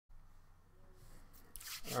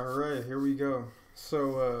go.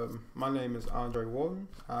 So, my name is Andre Walton.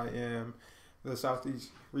 I am the Southeast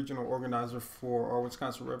Regional Organizer for Our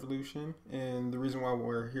Wisconsin Revolution. And the reason why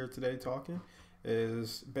we're here today talking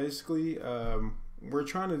is basically we're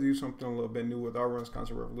trying to do something a little bit new with Our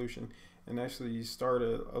Wisconsin Revolution and actually start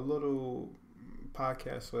a little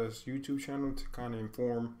podcast slash YouTube channel to kind of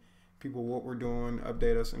inform people what we're doing,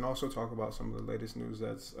 update us, and also talk about some of the latest news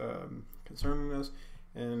that's concerning us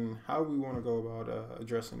and how we want to go about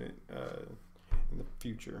addressing it in the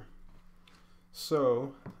future.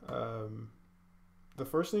 So, the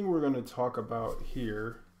first thing we're going to talk about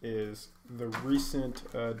here is the recent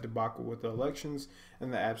debacle with the elections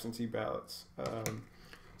and the absentee ballots.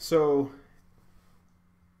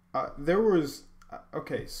 There was,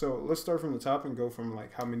 okay, so let's start from the top and go from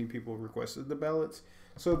like how many people requested the ballots.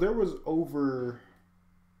 So there was over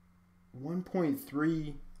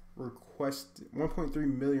 1.3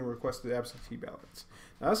 million requested absentee ballots.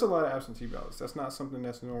 Now that's a lot of absentee ballots. That's not something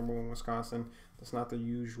that's normal in Wisconsin. That's not the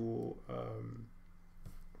usual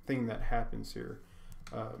thing that happens here.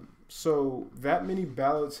 So that many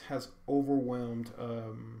ballots has overwhelmed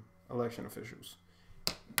election officials.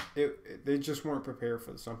 They just weren't prepared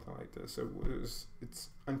for something like this. It's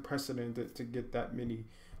unprecedented to get that many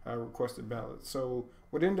requested ballots. So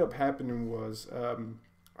what ended up happening was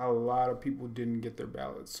a lot of people didn't get their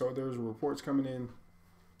ballots. So there was reports coming in,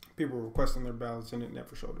 people requesting their ballots, and it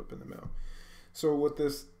never showed up in the mail. So what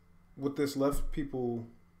this left people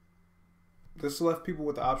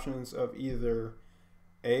with the options of either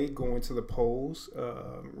A, going to the polls,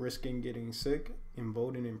 risking getting sick and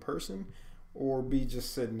voting in person, or B,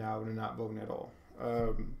 just sitting out and not voting at all.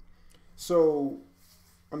 So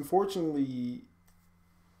unfortunately,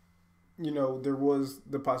 there was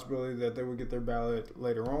the possibility that they would get their ballot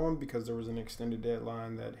later on because there was an extended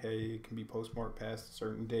deadline that, hey, it can be postmarked past a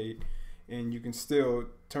certain date and you can still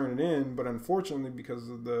turn it in. But unfortunately, because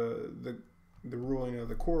of the ruling of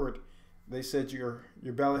the court, they said your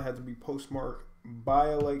ballot had to be postmarked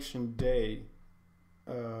by election day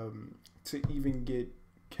to even get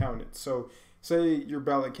counted. So say your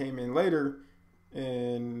ballot came in later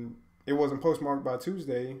and it wasn't postmarked by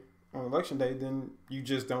Tuesday on election day, then you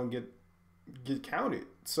just don't get counted.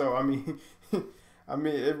 So I mean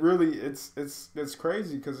it really it's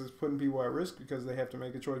crazy because it's putting people at risk because they have to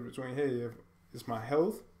make a choice between, hey, if it's my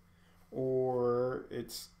health or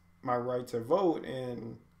it's my right to vote.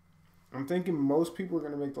 And I'm thinking most people are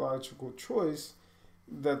going to make the logical choice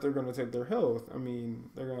that they're going to take their health. I mean,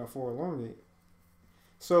 they're going to forlorn it.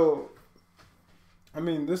 So I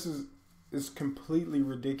mean, this is completely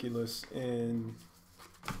ridiculous and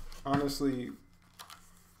honestly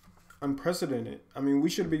unprecedented. I mean, we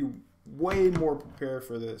should be way more prepared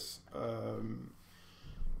for this.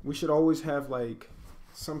 We should always have like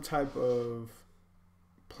some type of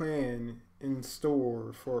plan in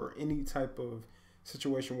store for any type of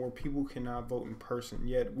situation where people cannot vote in person.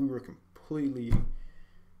 Yet we were completely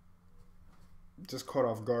just caught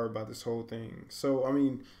off guard by this whole thing. So I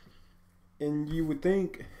mean, and you would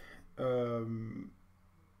think that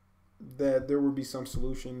there would be some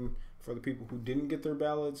solution for the people who didn't get their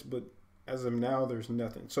ballots, but as of now, there's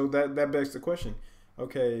nothing. So that begs the question: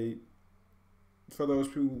 okay, for those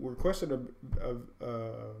who requested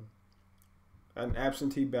an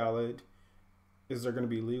absentee ballot, is there going to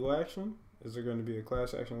be legal action? Is there going to be a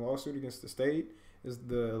class action lawsuit against the state? Is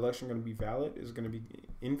the election going to be valid? Is it going to be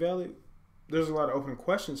invalid? There's a lot of open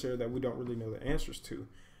questions here that we don't really know the answers to.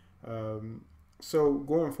 So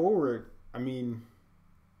going forward, I mean,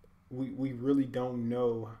 we really don't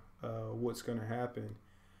know what's going to happen.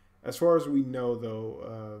 As far as we know,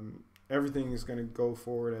 though, everything is going to go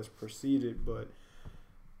forward as proceeded. But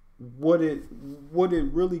what it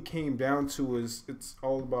really came down to is it's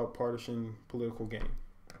all about partisan political gain,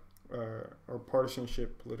 or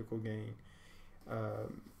partisanship political gain.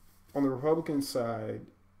 On the Republican side,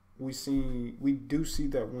 we do see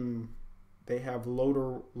that when they have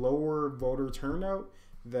lower voter turnout,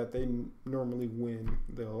 that they normally win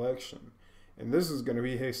the election. And this is going to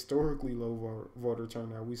be historically low voter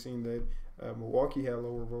turnout. We've seen that Milwaukee had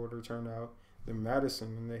lower voter turnout than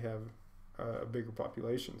Madison, and they have a bigger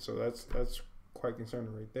population. So that's quite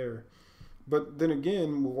concerning right there. But then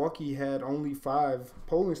again, Milwaukee had only 5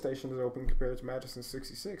 polling stations open compared to Madison's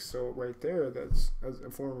 66. So right there, that's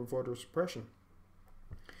a form of voter suppression.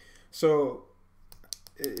 So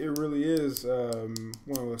it really is one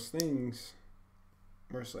of those things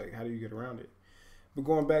where it's like, how do you get around it? But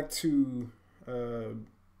going back to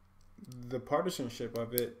the partisanship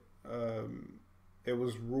of it, it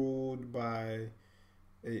was ruled by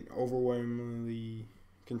an overwhelmingly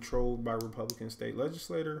controlled by Republican state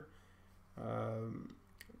legislator.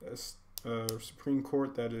 Supreme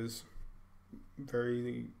Court that is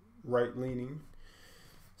very right leaning.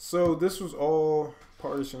 So this was all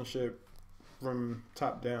partisanship from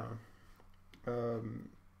top down.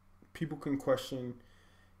 People can question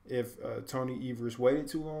if Tony Evers waited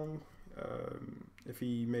too long, if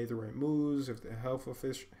he made the right moves, if the health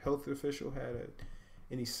official had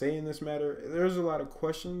any say in this matter. There's a lot of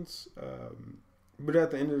questions, but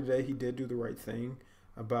at the end of the day, he did do the right thing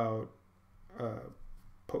about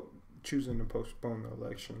choosing to postpone the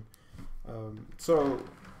election. So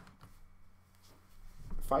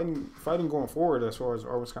fighting going forward as far as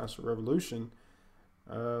our Wisconsin revolution,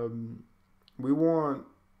 we want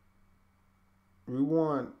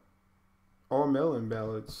all mail-in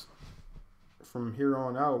ballots from here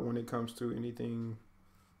on out when it comes to anything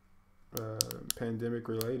pandemic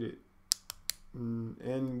related,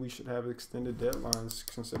 and we should have extended deadlines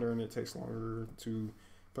considering it takes longer to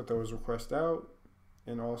put those requests out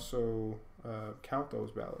and also count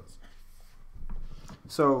those ballots.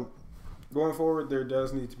 So going forward, there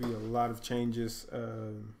does need to be a lot of changes,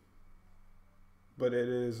 but it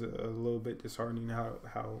is a little bit disheartening how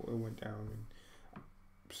it went down. And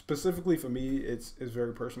specifically for me, it's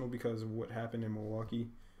very personal because of what happened in Milwaukee.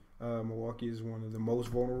 Milwaukee is one of the most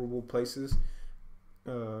vulnerable places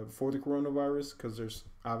for the coronavirus because there's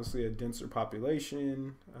obviously a denser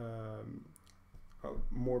population.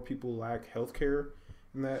 More people lack health care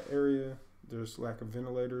in that area. There's lack of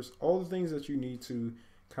ventilators. All the things that you need to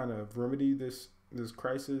kind of remedy this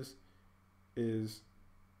crisis is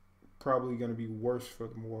probably going to be worse for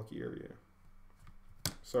the Milwaukee area.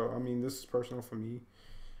 So, I mean, this is personal for me.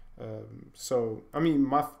 So, I mean,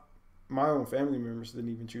 my own family members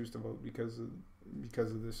didn't even choose to vote because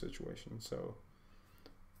of this situation. So,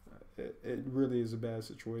 it really is a bad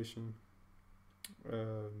situation.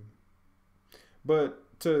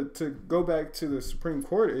 But to go back to the Supreme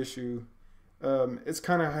Court issue, it's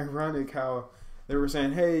kind of ironic how they were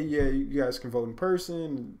saying, hey, yeah, you guys can vote in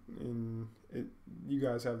person, and you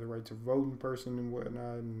guys have the right to vote in person and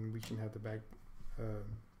whatnot, and we can have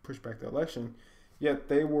push back the election. Yet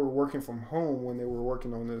they were working from home when they were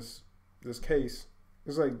working on this case.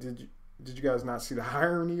 It's like, did you guys not see the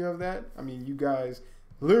irony of that? I mean, you guys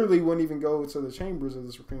literally wouldn't even go to the chambers of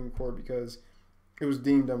the Supreme Court because it was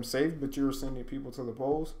deemed unsafe, but you were sending people to the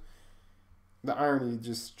polls. The irony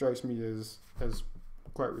just strikes me as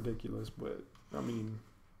quite ridiculous. But I mean,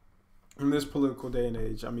 in this political day and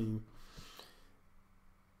age, I mean,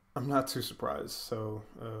 I'm not too surprised. So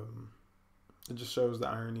it just shows the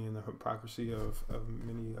irony and the hypocrisy of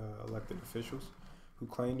many elected officials who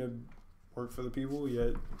claim to work for the people,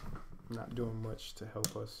 yet not doing much to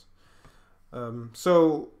help us.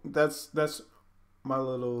 So that's my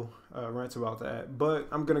little rant about that. But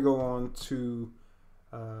I'm going to go on to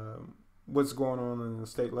what's going on in the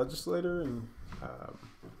state legislature and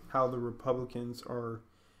how the Republicans are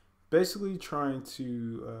basically trying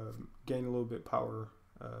to gain a little bit power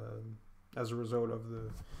as a result of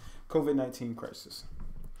the COVID-19 crisis.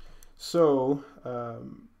 So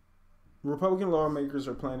Republican lawmakers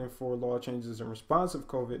are planning for law changes in response of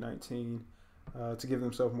COVID-19 to give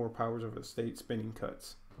themselves more powers over state spending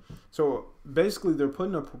cuts. So basically, they're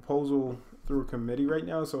putting a proposal through a committee right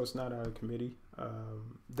now, so it's not out of committee,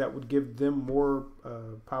 that would give them more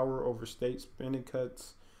power over state spending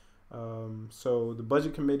cuts. So the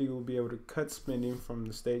budget committee will be able to cut spending from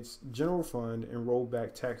the state's general fund and roll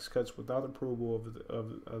back tax cuts without approval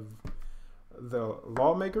of the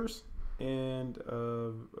lawmakers and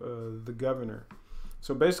the governor.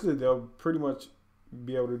 So basically, they'll pretty much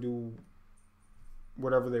be able to do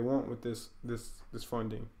whatever they want with this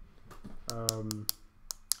funding.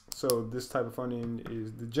 So this type of funding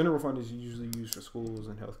is the general fund is usually used for schools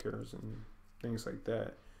and healthcare and things like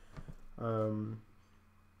that.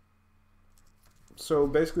 So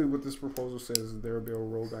basically, what this proposal says is there will be a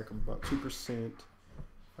rollback of about 2%.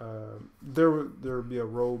 There will be a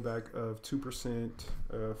rollback of 2%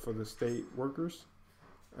 for the state workers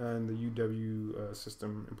and the UW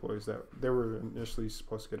system employees that they were initially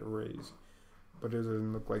supposed to get a raise, but it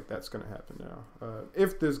doesn't look like that's going to happen now.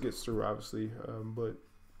 If this gets through, obviously, but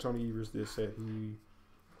Tony Evers did say he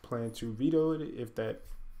planned to veto it if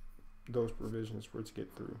those provisions were to get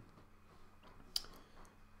through.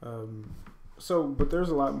 But there's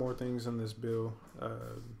a lot more things in this bill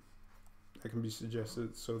that can be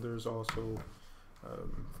suggested. So there's also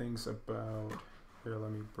things about, here,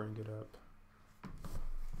 let me bring it up.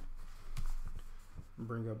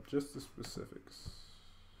 Bring up just the specifics.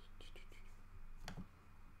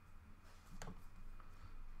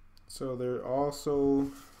 So there's also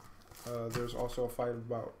a fight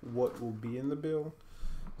about what will be in the bill.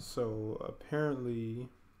 So apparently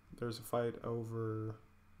there's a fight over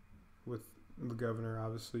with the governor,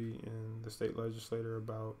 obviously, and the state legislator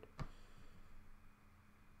about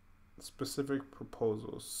specific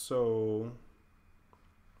proposals. So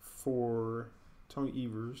for Tony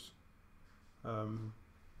Evers,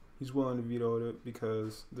 he's willing to veto it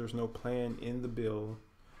because there's no plan in the bill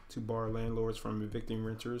to bar landlords from evicting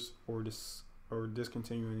renters or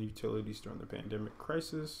discontinuing utilities during the pandemic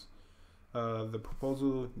crisis. The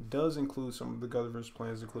proposal does include some of the governor's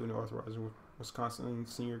plans, including authorizing Wisconsin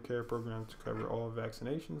senior care program to cover all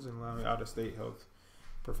vaccinations and allowing out-of-state health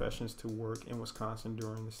professions to work in Wisconsin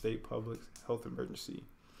during the state public health emergency.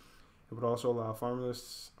 It would also allow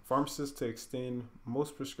pharmacists to extend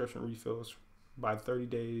most prescription refills by 30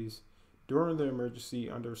 days during the emergency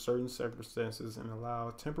under certain circumstances and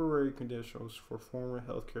allow temporary conditions for former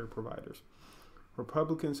healthcare providers.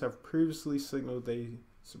 Republicans have previously signaled they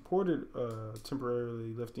supported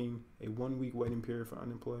temporarily lifting a 1-week waiting period for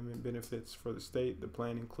unemployment benefits for the state, the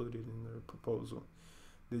plan included in the proposal.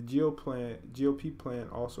 The GOP plan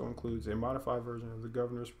also includes a modified version of the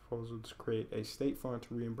governor's proposal to create a state fund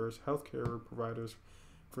to reimburse healthcare providers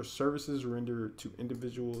for services rendered to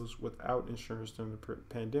individuals without insurance during the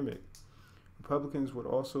pandemic. Republicans would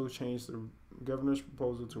also change the governor's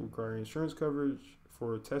proposal to require insurance coverage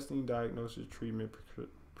for testing, diagnosis, treatment,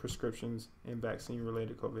 prescriptions, and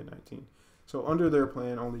vaccine-related COVID-19. So under their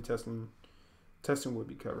plan, only testing would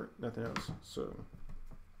be covered, nothing else. So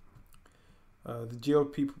the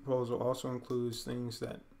GOP proposal also includes things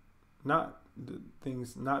not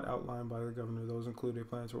outlined by the governor. Those include a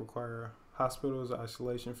plan to require hospitals,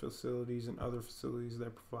 isolation facilities, and other facilities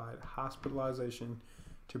that provide hospitalization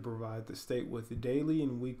to provide the state with daily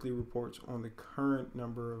and weekly reports on the current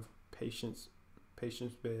number of patients,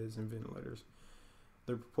 beds, and ventilators.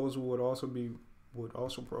 The proposal would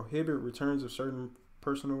also prohibit returns of certain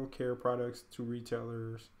personal care products to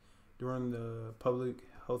retailers during the public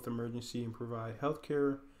health emergency and provides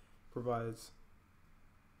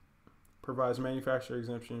manufacturer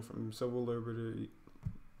exemption from civil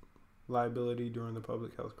liability during the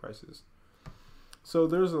public health crisis. So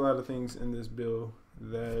there's a lot of things in this bill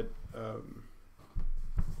that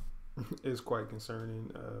is quite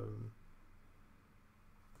concerning.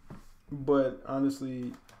 But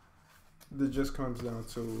honestly, it just comes down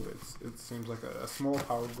to it seems like a small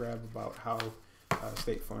power grab about how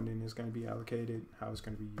state funding is going to be allocated, how it's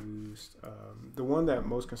going to be used. The one that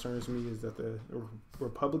most concerns me is that the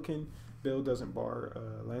Republican bill doesn't bar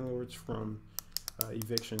landlords from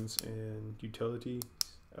evictions and utilities,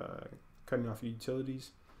 cutting off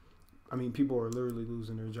utilities. I mean, people are literally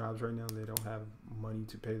losing their jobs right now. They don't have money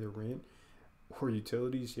to pay their rent or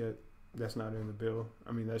utilities, yet that's not in the bill.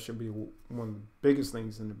 I mean, that should be one of the biggest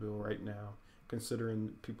things in the bill right now, considering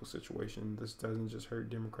people's situation. This doesn't just hurt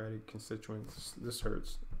Democratic constituents. This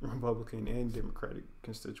hurts Republican and Democratic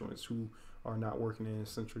constituents who are not working in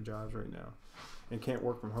essential jobs right now and can't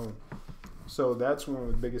work from home. So that's one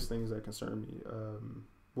of the biggest things that concern me.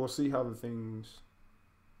 We'll see how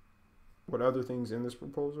what other things in this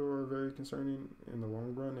proposal are very concerning in the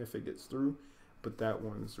long run if it gets through, but that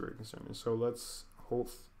one is very concerning. So let's hope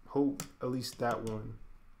at least that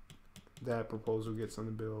proposal gets on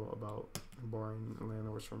the bill about barring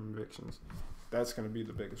landlords from evictions. That's going to be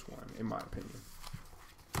the biggest one, in my opinion.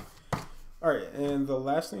 All right, and the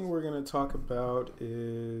last thing we're going to talk about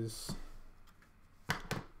is,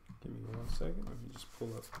 give me 1 second, let me just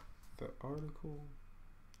pull up the article.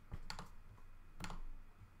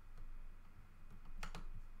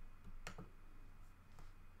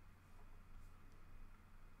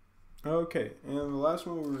 Okay, and the last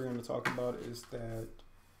one we're going to talk about is that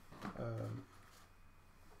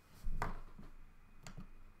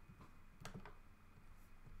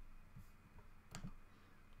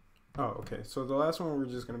so the last one we're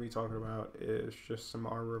just going to be talking about is just some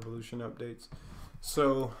Our Revolution updates.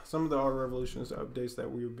 So some of the Our Revolution's updates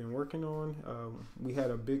that we've been working on, we had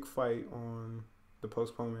a big fight on the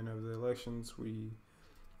postponement of the elections. We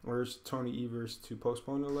urged Tony Evers to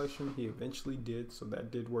postpone the election. He eventually did, so that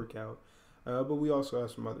did work out. But we also have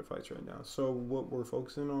some other fights right now. So what we're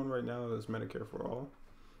focusing on right now is Medicare for All.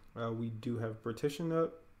 We do have petition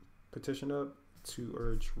up to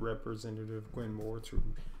urge Representative Gwen Moore to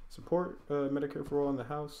support Medicare for All in the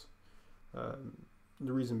House.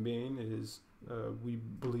 The reason being is we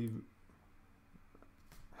believe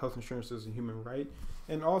health insurance is a human right,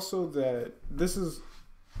 and also that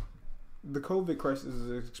the COVID crisis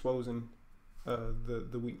is exposing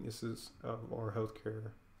the weaknesses of our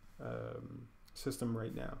healthcare system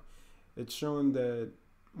right now. It's showing that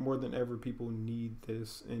more than ever people need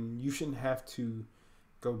this, and you shouldn't have to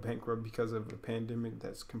go bankrupt because of a pandemic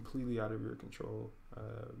that's completely out of your control.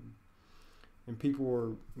 And people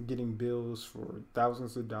are getting bills for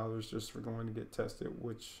thousands of dollars just for going to get tested,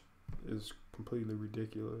 which is completely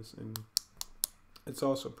ridiculous. And it's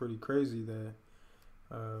also pretty crazy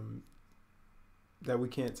that we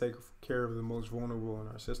can't take care of the most vulnerable in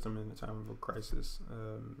our system in the time of a crisis.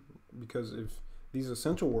 Because if these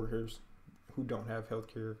essential workers who don't have health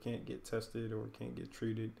care can't get tested or can't get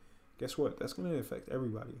treated, guess what? That's going to affect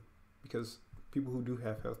everybody, because people who do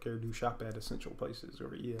have health care do shop at essential places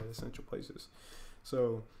or eat at essential places.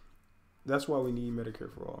 So that's why we need Medicare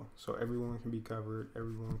for all. So everyone can be covered,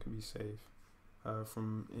 everyone can be safe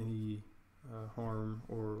from any harm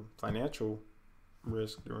or financial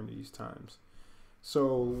risk during these times.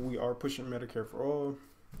 So we are pushing Medicare for all.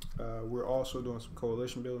 We're also doing some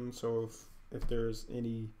coalition building. So if there's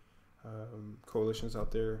any coalitions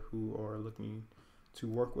out there who are looking to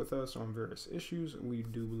work with us on various issues, we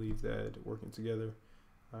do believe that working together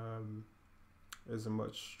is a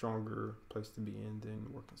much stronger place to be in than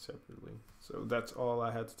working separately. So that's all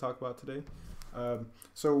I had to talk about today.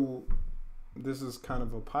 So this is kind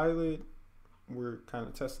of a pilot. We're kind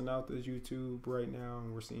of testing out this YouTube right now,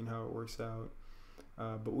 and we're seeing how it works out.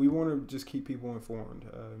 But we want to just keep people informed.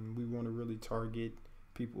 We want to really target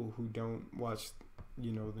people who don't watch,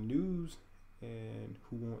 the news, and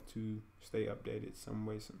who want to stay updated some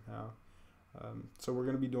way, somehow. So we're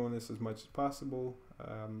going to be doing this as much as possible.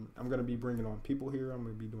 I'm going to be bringing on people here. I'm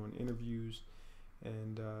going to be doing interviews,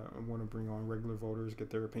 and I want to bring on regular voters, get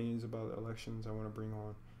their opinions about the elections. I want to bring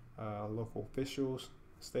on local officials,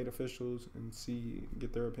 state officials, and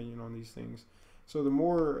get their opinion on these things. So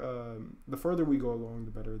the further we go along,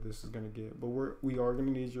 the better this is going to get. But we are going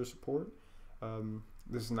to need your support.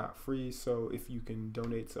 This is not free, so if you can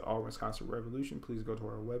donate to Our Wisconsin Revolution, please go to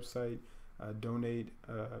our website. Donate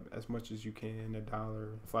as much as you can,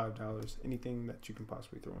 $1, $5, anything that you can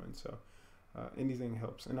possibly throw in. So anything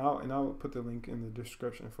helps, and I'll put the link in the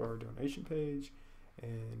description for our donation page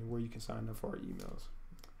and where you can sign up for our emails.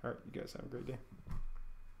 All right, you guys have a great day.